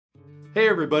Hey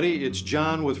everybody, it's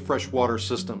John with Freshwater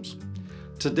Systems.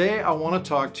 Today I want to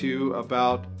talk to you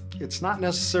about, it's not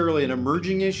necessarily an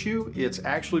emerging issue, it's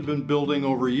actually been building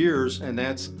over years, and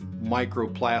that's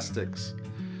microplastics.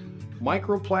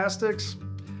 Microplastics,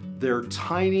 they're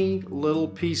tiny little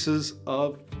pieces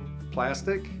of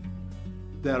plastic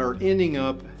that are ending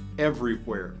up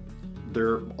everywhere.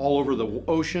 They're all over the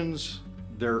oceans,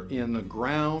 they're in the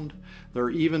ground,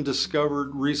 they're even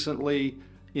discovered recently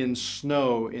in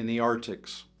snow in the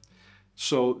Arctics.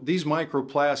 So these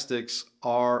microplastics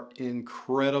are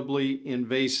incredibly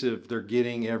invasive. They're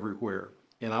getting everywhere.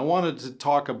 And I wanted to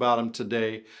talk about them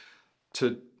today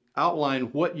to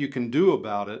outline what you can do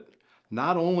about it,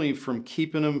 not only from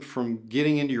keeping them from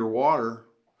getting into your water,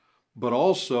 but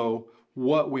also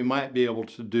what we might be able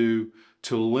to do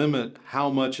to limit how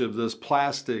much of this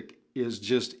plastic is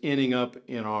just ending up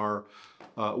in our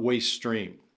waste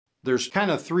stream. There's kind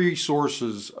of three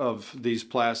sources of these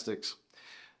plastics.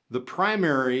 The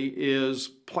primary is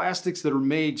plastics that are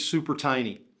made super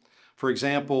tiny. For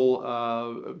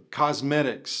example,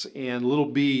 cosmetics and little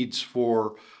beads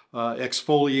for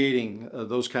exfoliating,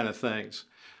 those kind of things.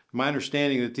 My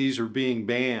understanding that these are being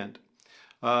banned.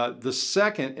 The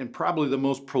second and probably the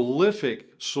most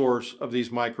prolific source of these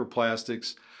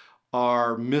microplastics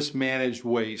are mismanaged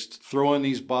waste, throwing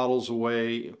these bottles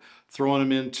away, throwing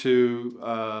them into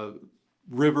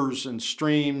rivers and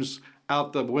streams,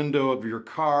 out the window of your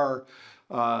car.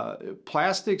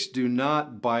 Plastics do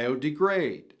not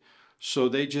biodegrade, so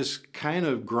they just kind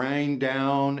of grind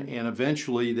down and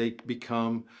eventually they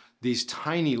become these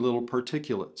tiny little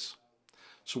particulates.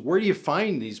 So where do you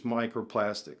find these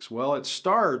microplastics? Well, it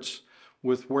starts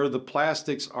with where the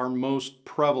plastics are most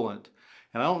prevalent.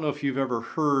 And I don't know if you've ever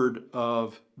heard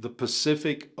of the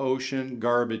Pacific Ocean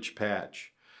garbage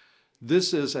patch.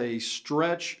 This is a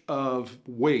stretch of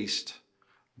waste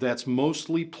that's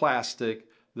mostly plastic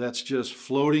that's just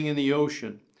floating in the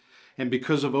ocean. And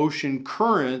because of ocean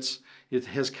currents, it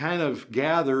has kind of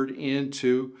gathered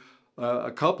into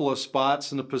a couple of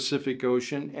spots in the Pacific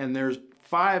Ocean, and there's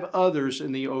 5 others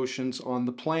in the oceans on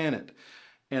the planet.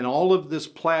 And all of this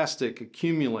plastic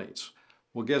accumulates.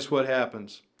 Well, guess what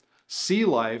happens? Sea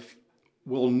life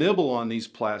will nibble on these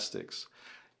plastics.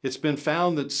 It's been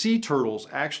found that sea turtles,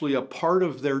 actually a part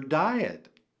of their diet,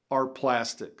 are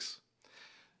plastics.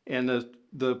 And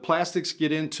the plastics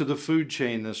get into the food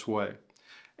chain this way.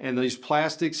 And these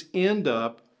plastics end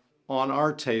up on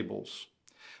our tables.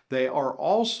 They are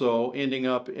also ending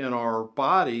up in our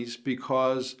bodies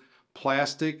because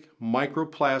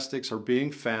microplastics are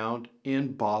being found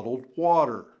in bottled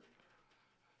water.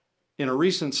 In a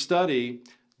recent study,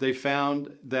 they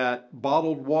found that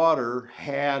bottled water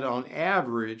had on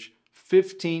average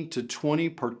 15 to 20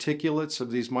 particulates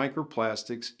of these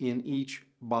microplastics in each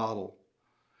bottle.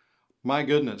 My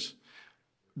goodness,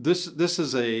 this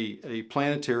is a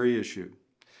planetary issue,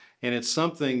 and it's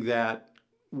something that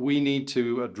we need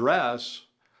to address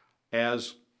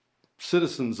as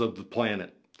citizens of the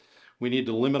planet. We need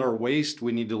to limit our waste,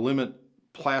 we need to limit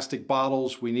plastic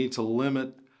bottles, we need to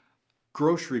limit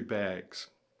grocery bags,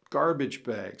 garbage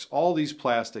bags, all these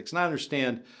plastics. And I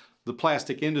understand the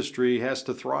plastic industry has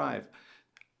to thrive.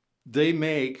 They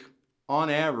make, on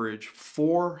average,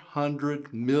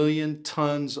 400 million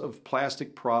tons of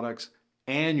plastic products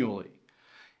annually.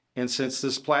 And since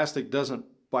this plastic doesn't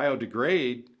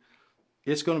biodegrade,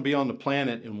 it's going to be on the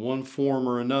planet in one form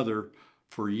or another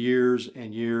for years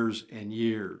and years and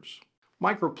years.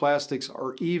 Microplastics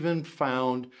are even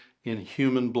found in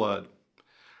human blood.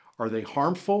 Are they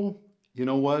harmful? You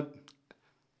know what?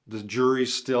 The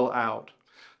jury's still out.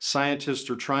 Scientists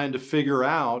are trying to figure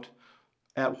out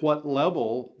at what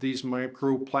level these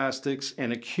microplastics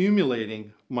and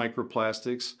accumulating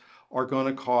microplastics are going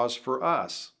to cause for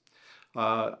us.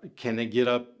 Can they get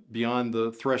up beyond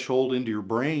the threshold into your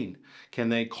brain? Can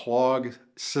they clog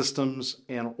systems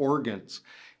and organs?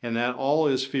 And that all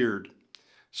is feared.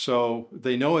 So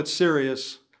they know it's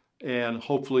serious, and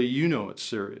hopefully you know it's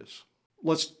serious.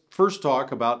 Let's first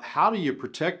talk about how do you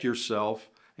protect yourself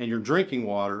and your drinking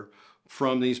water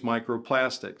from these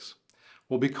microplastics.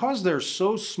 Well, because they're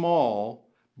so small,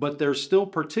 but they're still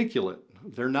particulate,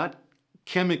 they're not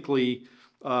chemically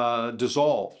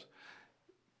dissolved.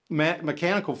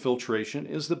 Mechanical filtration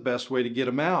is the best way to get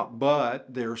them out,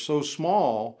 but they're so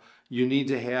small, you need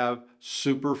to have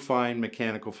super fine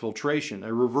mechanical filtration.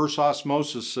 A reverse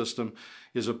osmosis system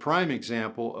is a prime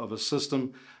example of a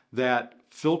system that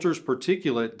filters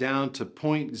particulate down to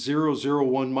 0.001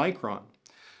 micron.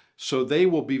 So they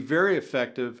will be very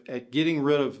effective at getting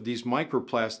rid of these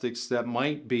microplastics that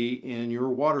might be in your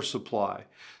water supply.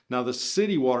 Now the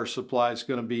city water supply is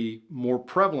going to be more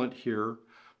prevalent here,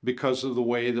 because of the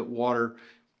way that water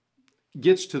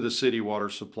gets to the city water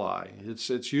supply.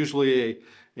 It's usually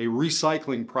a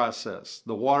recycling process.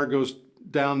 The water goes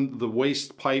down the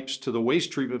waste pipes to the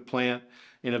waste treatment plant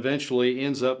and eventually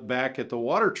ends up back at the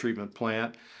water treatment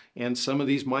plant, and some of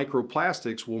these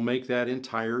microplastics will make that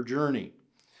entire journey.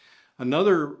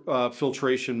 Another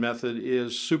filtration method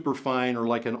is superfine, or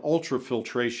like an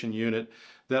ultrafiltration unit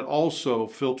that also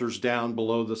filters down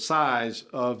below the size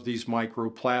of these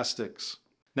microplastics.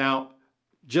 Now,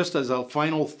 just as a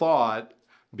final thought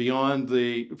beyond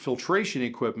the filtration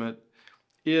equipment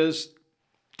is,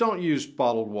 don't use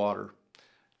bottled water.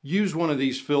 Use one of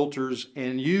these filters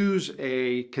and use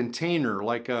a container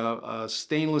like a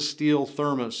stainless steel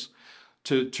thermos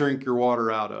to drink your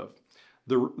water out of.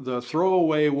 The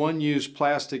throwaway one-use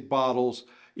plastic bottles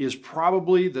is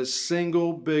probably the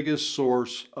single biggest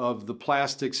source of the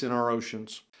plastics in our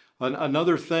oceans.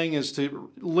 Another thing is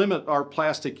to limit our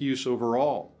plastic use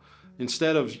overall.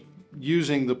 Instead of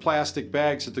using the plastic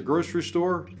bags at the grocery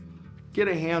store, get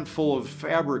a handful of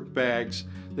fabric bags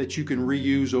that you can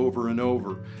reuse over and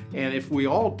over. And if we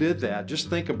all did that, just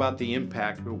think about the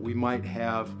impact that we might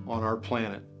have on our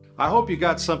planet. I hope you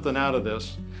got something out of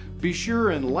this. Be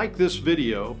sure and like this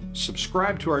video,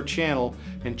 subscribe to our channel,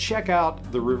 and check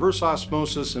out the reverse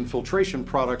osmosis and filtration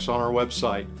products on our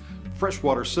website,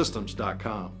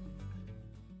 freshwatersystems.com.